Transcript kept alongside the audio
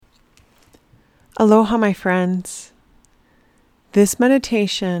Aloha, my friends. This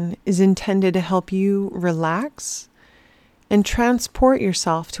meditation is intended to help you relax and transport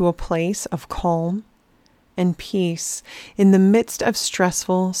yourself to a place of calm and peace in the midst of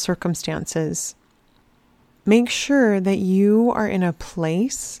stressful circumstances. Make sure that you are in a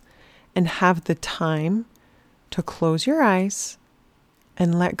place and have the time to close your eyes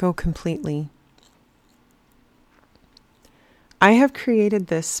and let go completely. I have created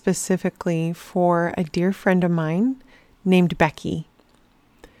this specifically for a dear friend of mine named Becky,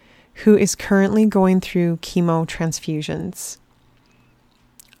 who is currently going through chemo transfusions.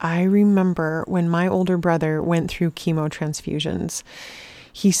 I remember when my older brother went through chemo transfusions,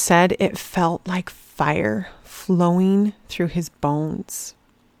 he said it felt like fire flowing through his bones.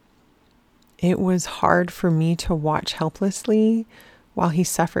 It was hard for me to watch helplessly while he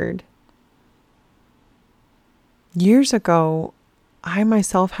suffered. Years ago, I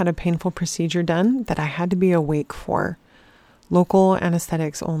myself had a painful procedure done that I had to be awake for, local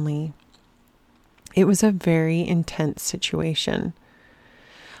anesthetics only. It was a very intense situation.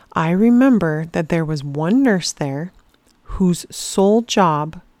 I remember that there was one nurse there whose sole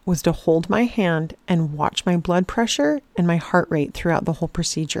job was to hold my hand and watch my blood pressure and my heart rate throughout the whole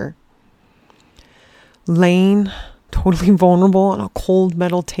procedure. Laying totally vulnerable on a cold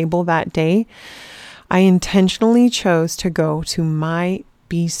metal table that day, I intentionally chose to go to my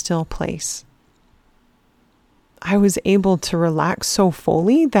be still place. I was able to relax so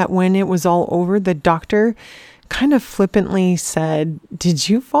fully that when it was all over, the doctor kind of flippantly said, "Did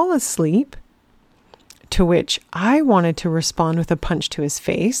you fall asleep?" To which I wanted to respond with a punch to his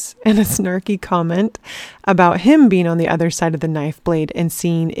face and a snarky comment about him being on the other side of the knife blade and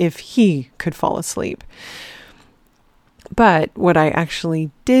seeing if he could fall asleep. But what I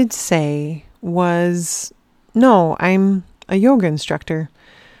actually did say was, "No, I'm a yoga instructor.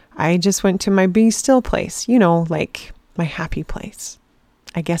 I just went to my be still place, like my happy place."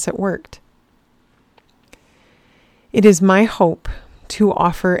 I guess it worked. It is my hope to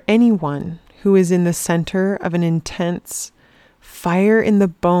offer anyone who is in the center of an intense, fire in the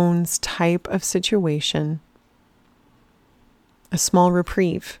bones type of situation a small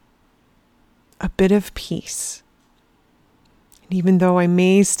reprieve, a bit of peace. And even though I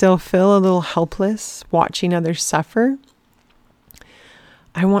may still feel a little helpless watching others suffer,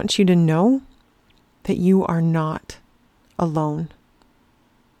 I want you to know that you are not alone.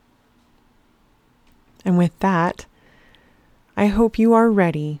 And with that, I hope you are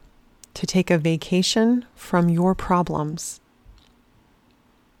ready to take a vacation from your problems.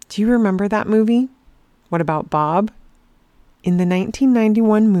 Do you remember that movie? What About Bob? In the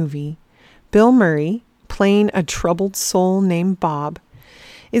 1991 movie, Bill Murray, playing a troubled soul named Bob,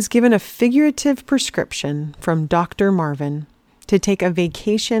 is given a figurative prescription from Dr. Marvin to take a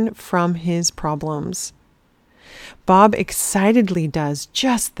vacation from his problems. Bob excitedly does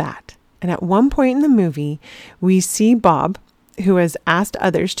just that. And at one point in the movie, we see Bob, who has asked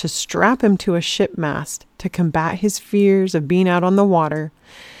others to strap him to a ship mast to combat his fears of being out on the water.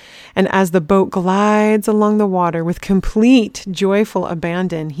 And as the boat glides along the water with complete joyful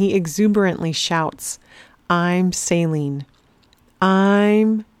abandon, he exuberantly shouts, "I'm sailing.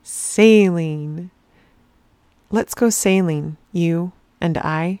 I'm sailing." Let's go sailing, you and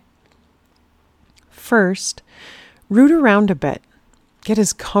I. First, root around a bit. Get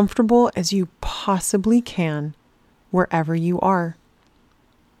as comfortable as you possibly can wherever you are.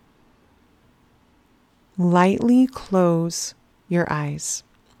 Lightly close your eyes.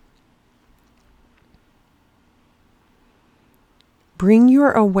 Bring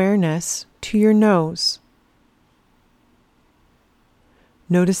your awareness to your nose.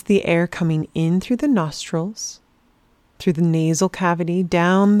 Notice the air coming in through the nostrils, through the nasal cavity,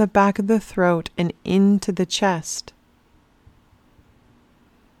 down the back of the throat, and into the chest.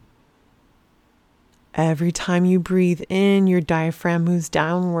 Every time you breathe in, your diaphragm moves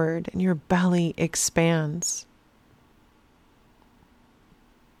downward and your belly expands.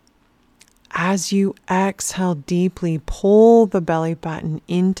 As you exhale deeply, pull the belly button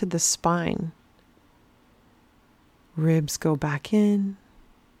into the spine. Ribs go back in,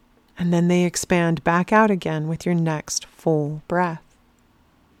 and then they expand back out again with your next full breath.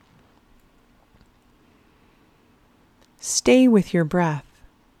 Stay with your breath.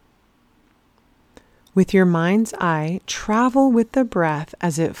 With your mind's eye, travel with the breath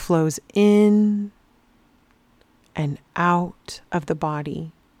as it flows in and out of the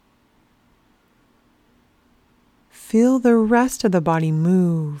body. Feel the rest of the body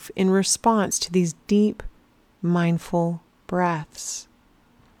move in response to these deep, mindful breaths.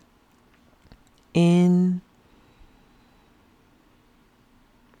 In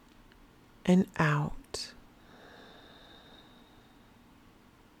and out.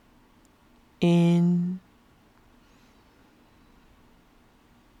 In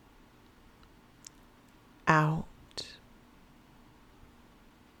out.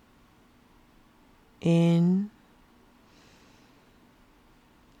 In.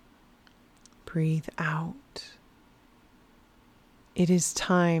 Breathe out. It is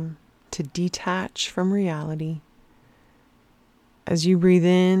time to detach from reality. As you breathe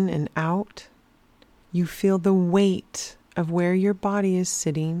in and out, you feel the weight of where your body is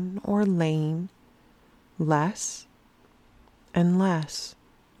sitting or laying less and less.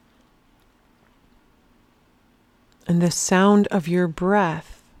 And the sound of your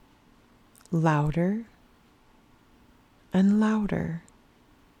breath louder and louder.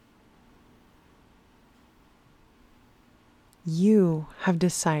 You have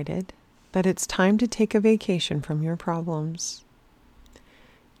decided that it's time to take a vacation from your problems.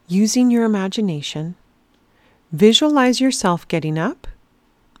 Using your imagination, visualize yourself getting up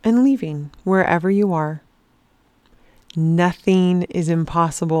and leaving wherever you are. Nothing is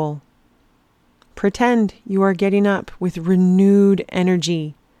impossible. Pretend you are getting up with renewed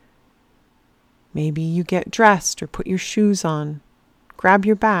energy. Maybe you get dressed or put your shoes on. Grab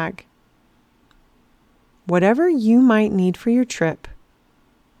your bag. Whatever you might need for your trip,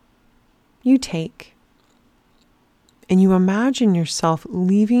 you take. And you imagine yourself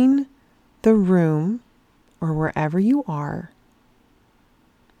leaving the room or wherever you are.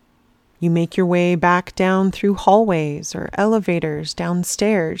 You make your way back down through hallways or elevators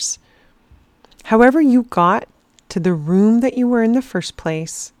downstairs. However you got to the room that you were in the first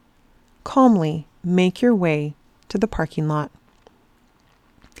place, calmly make your way to the parking lot.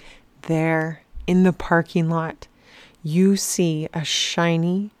 There, in the parking lot, you see a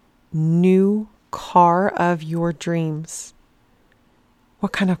shiny, new car of your dreams.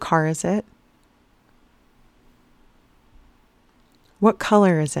 What kind of car is it? What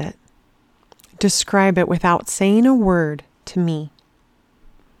color is it? Describe it without saying a word to me.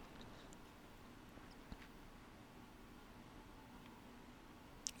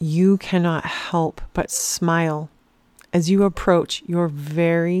 You cannot help but smile as you approach your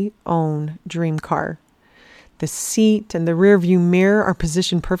very own dream car. The seat and the rearview mirror are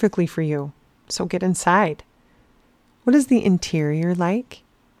positioned perfectly for you, so get inside. What is the interior like?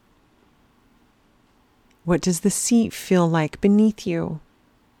 What does the seat feel like beneath you?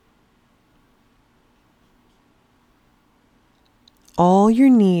 All your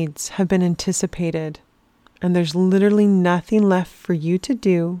needs have been anticipated, and there's literally nothing left for you to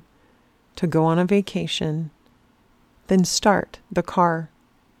do to go on a vacation. Then start the car.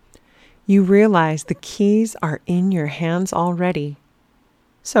 You realize the keys are in your hands already.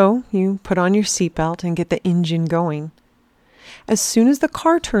 So you put on your seatbelt and get the engine going. As soon as the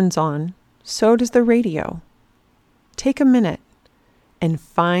car turns on, so does the radio. Take a minute and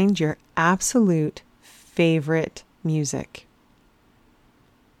find your absolute favorite music.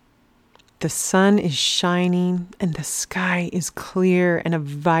 The sun is shining and the sky is clear and a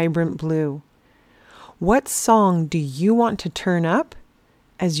vibrant blue. What song do you want to turn up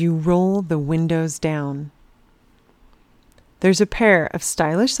as you roll the windows down? There's a pair of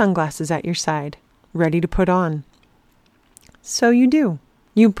stylish sunglasses at your side, ready to put on. So you do.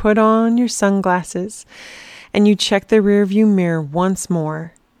 You put on your sunglasses and you check the rearview mirror once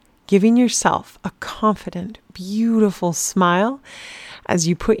more, giving yourself a confident, beautiful smile as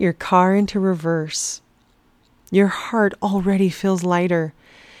you put your car into reverse. Your heart already feels lighter.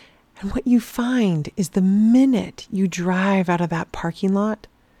 And what you find is the minute you drive out of that parking lot,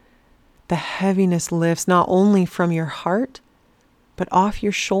 the heaviness lifts not only from your heart, but off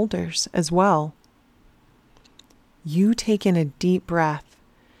your shoulders as well. You take in a deep breath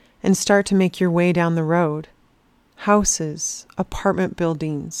and start to make your way down the road. Houses, apartment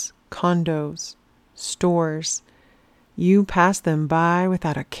buildings, condos, stores. You pass them by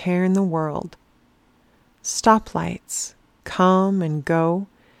without a care in the world. Stoplights come and go,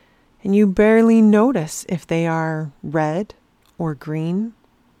 and you barely notice if they are red or green.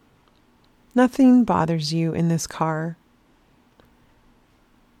 Nothing bothers you in this car.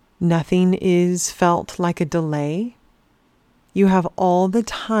 Nothing is felt like a delay. You have all the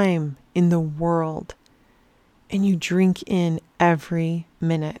time in the world, and you drink in every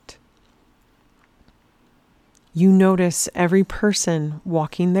minute. You notice every person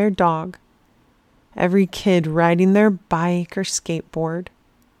walking their dog, every kid riding their bike or skateboard.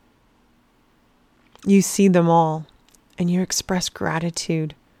 You see them all, and you express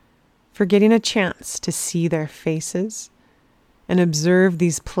gratitude for getting a chance to see their faces and observe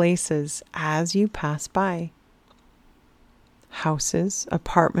these places as you pass by. houses,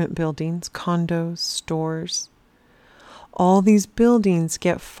 apartment buildings, condos, stores. All these buildings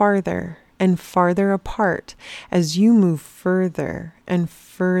get farther and farther apart as you move further and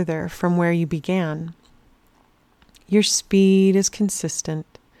further from where you began. Your speed is consistent,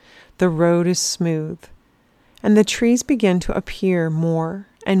 the road is smooth, and the trees begin to appear more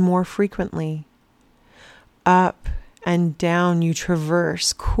and more frequently. Up and down you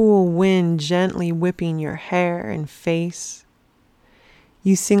traverse, cool wind gently whipping your hair and face.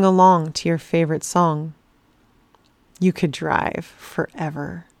 You sing along to your favorite song. You could drive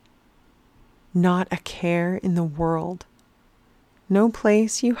forever. Not a care in the world. No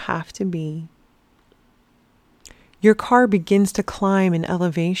place you have to be. Your car begins to climb in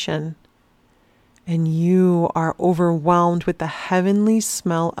elevation, and you are overwhelmed with the heavenly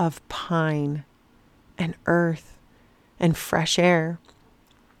smell of pine and earth and fresh air.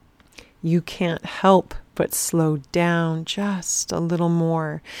 You can't help but slow down just a little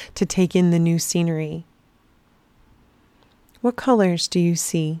more to take in the new scenery. What colors do you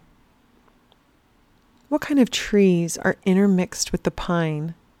see? What kind of trees are intermixed with the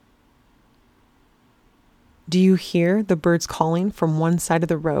pine? Do you hear the birds calling from one side of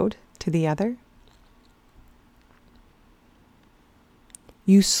the road to the other?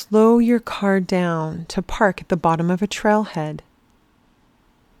 You slow your car down to park at the bottom of a trailhead.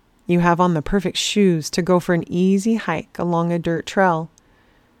 You have on the perfect shoes to go for an easy hike along a dirt trail,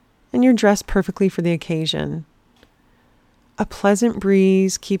 and you're dressed perfectly for the occasion. A pleasant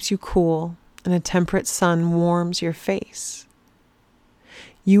breeze keeps you cool, and a temperate sun warms your face.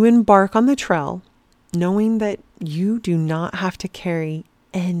 You embark on the trail, knowing that you do not have to carry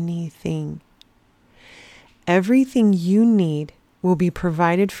anything. Everything you need will be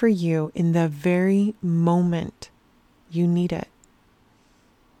provided for you in the very moment you need it.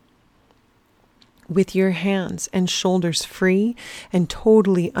 With your hands and shoulders free and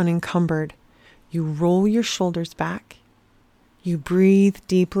totally unencumbered, you roll your shoulders back, you breathe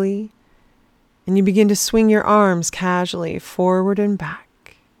deeply, and you begin to swing your arms casually forward and back,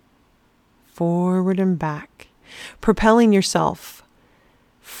 propelling yourself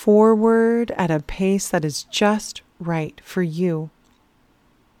forward at a pace that is just right for you.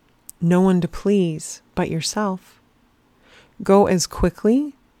 No one to please but yourself. Go as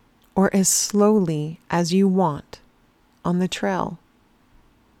quickly or as slowly as you want on the trail.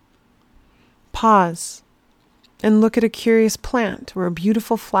 Pause and look at a curious plant or a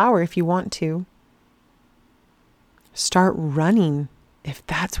beautiful flower if you want to. Start running if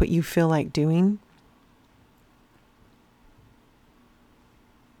that's what you feel like doing.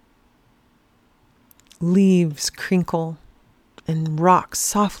 Leaves crinkle and rocks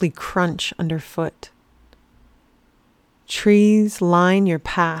softly crunch underfoot. Trees line your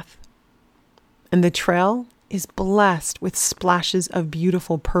path, and the trail is blessed with splashes of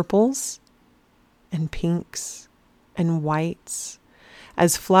beautiful purples and pinks and whites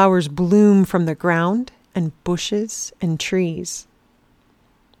as flowers bloom from the ground and bushes and trees.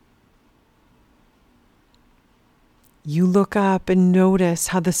 You look up and notice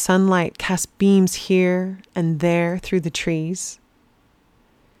how the sunlight casts beams here and there through the trees.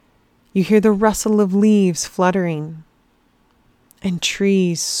 You hear the rustle of leaves fluttering and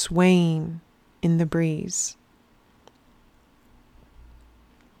trees swaying in the breeze.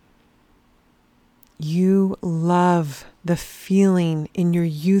 You love the feeling in your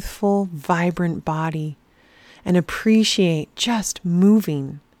youthful, vibrant body and appreciate just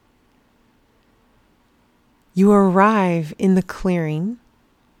moving. You arrive in the clearing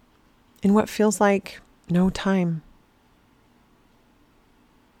in what feels like no time.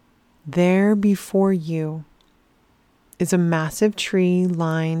 There before you is a massive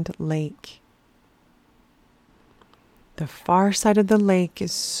tree-lined lake. The far side of the lake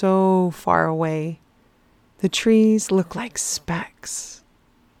is so far away. The trees look like specks.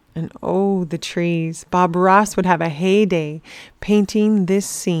 And oh, the trees. Bob Ross would have a heyday painting this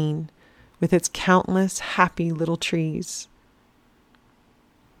scene with its countless happy little trees.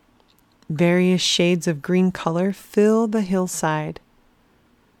 Various shades of green color fill the hillside,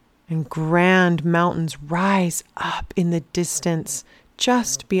 and grand mountains rise up in the distance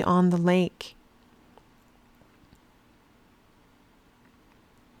just beyond the lake.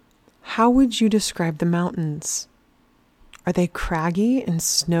 How would you describe the mountains? Are they craggy and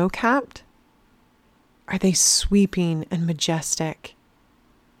snow-capped? Are they sweeping and majestic?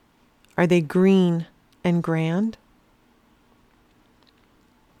 Are they green and grand?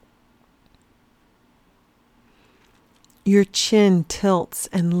 Your chin tilts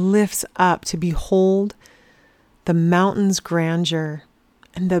and lifts up to behold the mountain's grandeur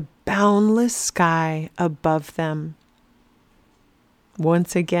and the boundless sky above them.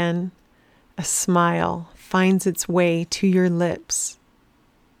 Once again, a smile finds its way to your lips.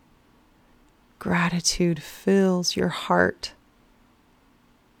 Gratitude fills your heart.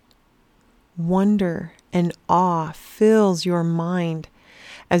 Wonder and awe fills your mind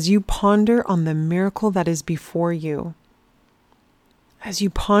as you ponder on the miracle that is before you. As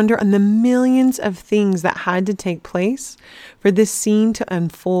you ponder on the millions of things that had to take place for this scene to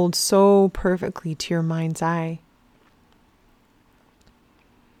unfold so perfectly to your mind's eye.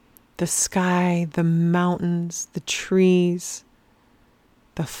 The sky, the mountains, the trees,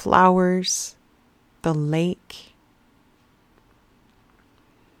 the flowers, the lake.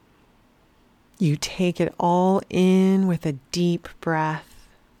 You take it all in with a deep breath.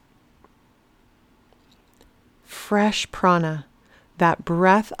 Fresh prana, that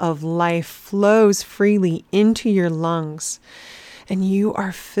breath of life, flows freely into your lungs, and you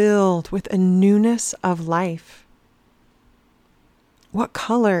are filled with a newness of life. What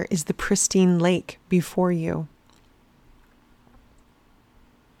color is the pristine lake before you?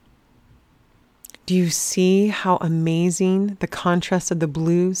 Do you see how amazing the contrast of the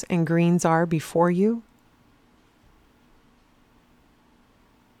blues and greens are before you?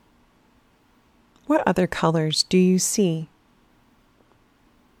 What other colors do you see?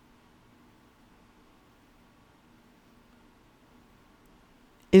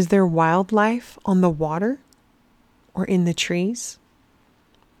 Is there wildlife on the water or in the trees?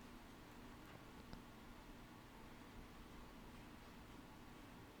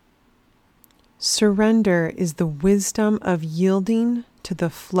 Surrender is the wisdom of yielding to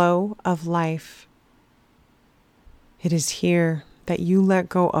the flow of life. It is here that you let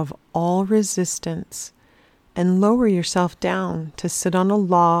go of all resistance and lower yourself down to sit on a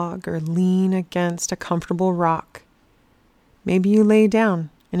log or lean against a comfortable rock. Maybe you lay down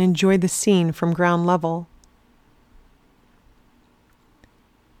and enjoy the scene from ground level.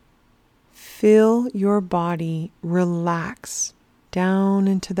 Feel your body relax down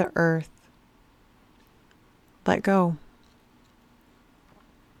into the earth. Let go.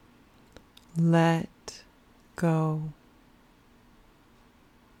 Let go.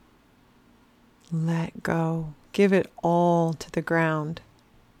 Let go. Give it all to the ground.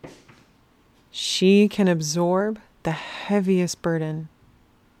 She can absorb the heaviest burden.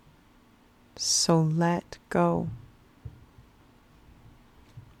 So let go.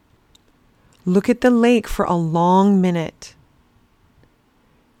 Look at the lake for a long minute.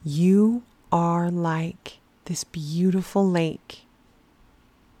 You are like this beautiful lake.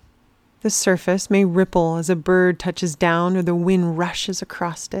 The surface may ripple as a bird touches down or the wind rushes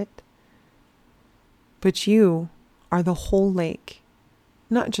across it. But you are the whole lake,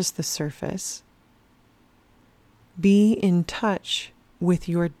 not just the surface. Be in touch with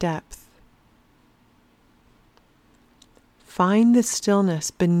your depth. Find the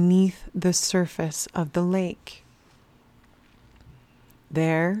stillness beneath the surface of the lake.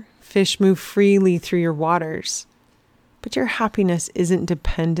 There, fish move freely through your waters, but your happiness isn't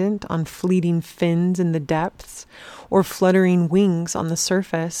dependent on fleeting fins in the depths or fluttering wings on the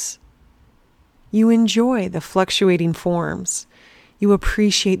surface. You enjoy the fluctuating forms. You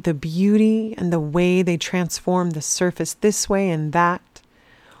appreciate the beauty and the way they transform the surface this way and that,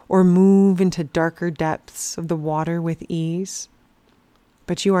 or move into darker depths of the water with ease,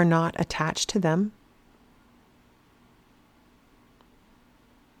 but you are not attached to them.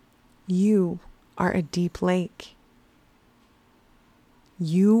 You are a deep lake.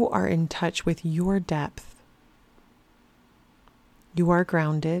 You are in touch with your depth. You are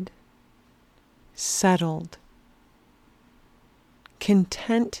grounded, settled,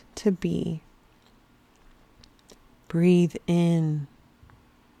 content to be. Breathe in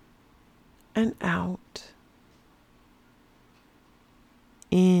and out.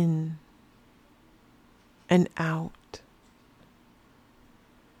 In and out.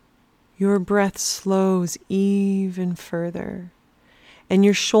 Your breath slows even further, and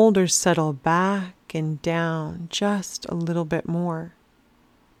your shoulders settle back and down just a little bit more.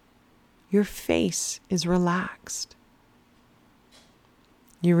 Your face is relaxed.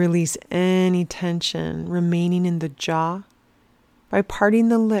 You release any tension remaining in the jaw by parting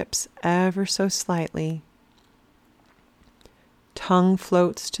the lips ever so slightly. Tongue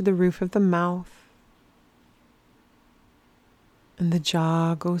floats to the roof of the mouth, and the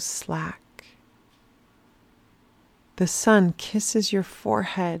jaw goes slack. The sun kisses your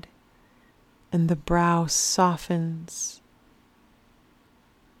forehead, and the brow softens.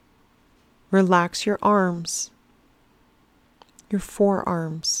 Relax your arms, your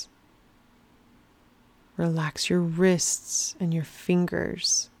forearms. Relax your wrists and your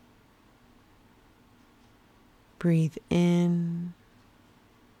fingers. Breathe in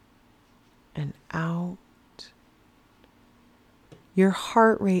Your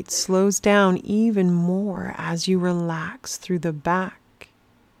heart rate slows down even more as you relax through the back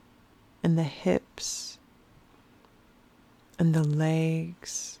and the hips and the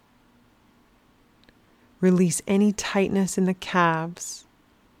legs. Release any tightness in the calves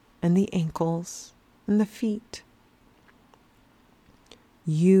and the ankles and the feet.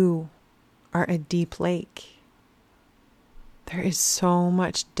 You are a deep lake. There is so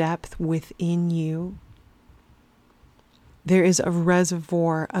much depth within you. There is a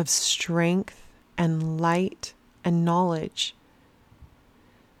reservoir of strength and light and knowledge.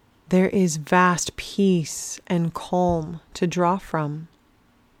 There is vast peace and calm to draw from.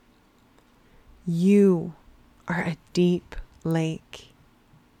 You are a deep lake.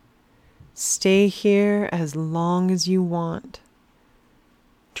 Stay here as long as you want,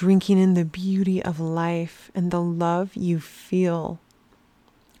 drinking in the beauty of life and the love you feel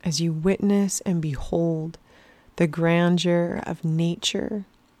as you witness and behold the grandeur of nature,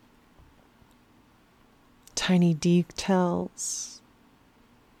 tiny details,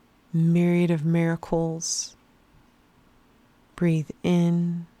 myriad of miracles. Breathe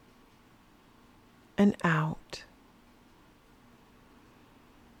in and out.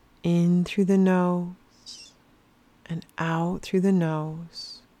 In through the nose and out through the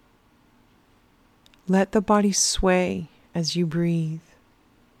nose. Let the body sway as you breathe.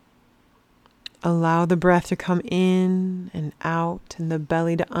 Allow the breath to come in and out and the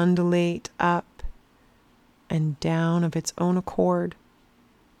belly to undulate up and down of its own accord.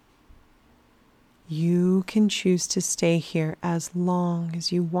 You can choose to stay here as long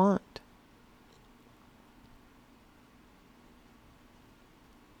as you want.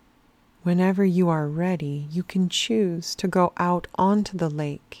 Whenever you are ready, you can choose to go out onto the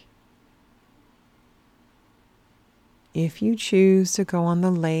lake. If you choose to go on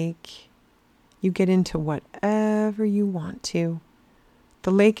the lake, you get into whatever you want to.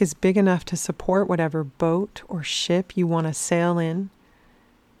 The lake is big enough to support whatever boat or ship you want to sail in,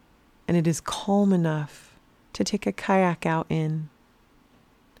 and it is calm enough to take a kayak out in.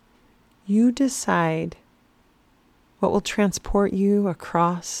 You decide what will transport you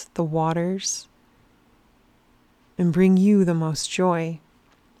across the waters and bring you the most joy.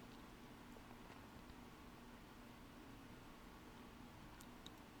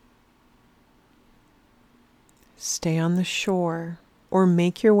 Stay on the shore or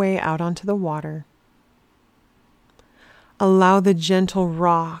make your way out onto the water. Allow the gentle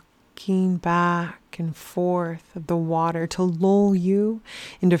rocking back and forth of the water to lull you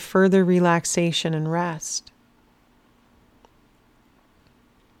into further relaxation and rest.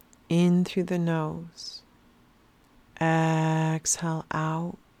 In through the nose. Exhale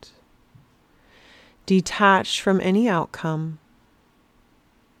out. Detached from any outcome.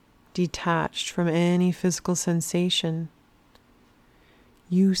 Detached from any physical sensation.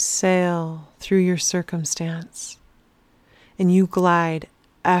 You sail through your circumstance and you glide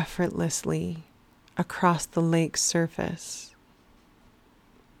effortlessly across the lake's surface.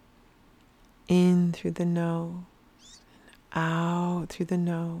 In through the nose and out through the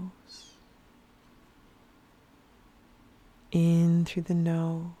nose. In through the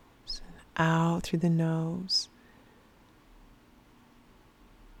nose and out through the nose.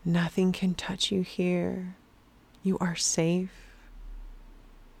 Nothing can touch you here. You are safe.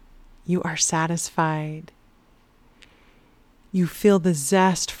 You are satisfied. You feel the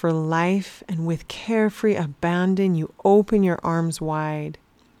zest for life, and with carefree abandon, you open your arms wide.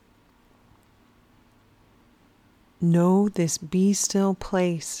 Know this be still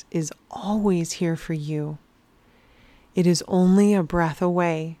place is always here for you. It is only a breath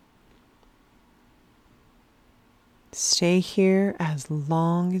away. Stay here as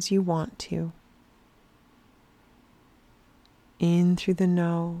long as you want to. In through the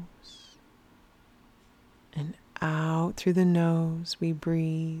nose and out through the nose we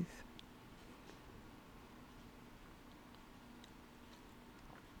breathe.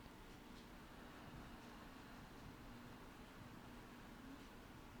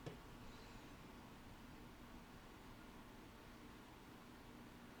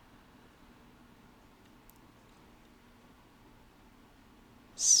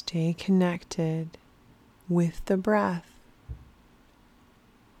 Stay connected with the breath.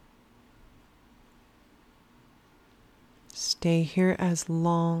 Stay here as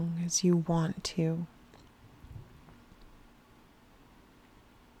long as you want to.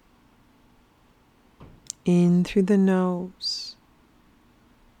 In through the nose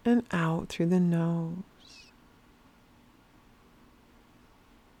and out through the nose.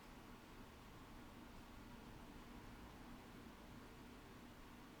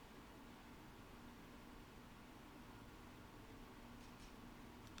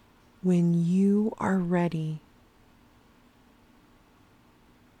 When you are ready,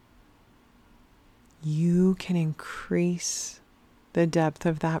 you can increase the depth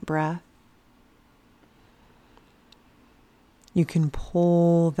of that breath. You can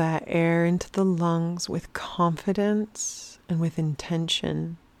pull that air into the lungs with confidence and with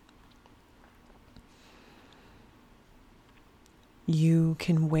intention. You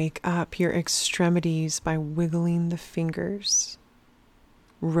can wake up your extremities by wiggling the fingers,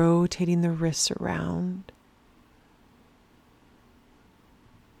 rotating the wrists around,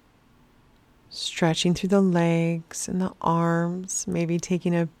 stretching through the legs and the arms, maybe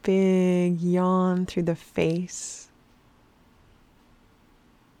taking a big yawn through the face.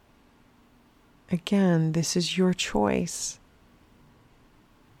 Again, this is your choice.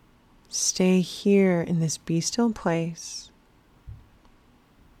 Stay here in this be still place,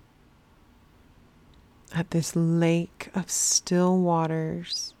 at this lake of still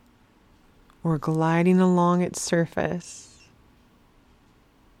waters, or gliding along its surface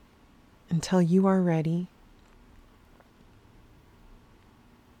until you are ready.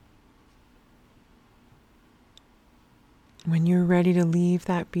 When you're ready to leave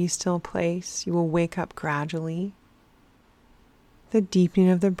that be still place, you will wake up gradually. The deepening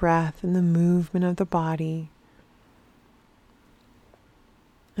of the breath and the movement of the body.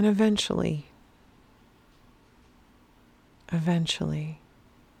 And eventually,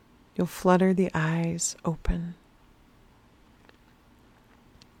 you'll flutter the eyes open,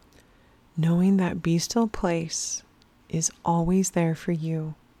 knowing that be still place is always there for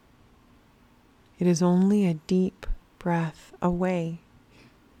you. It is only a deep breath away.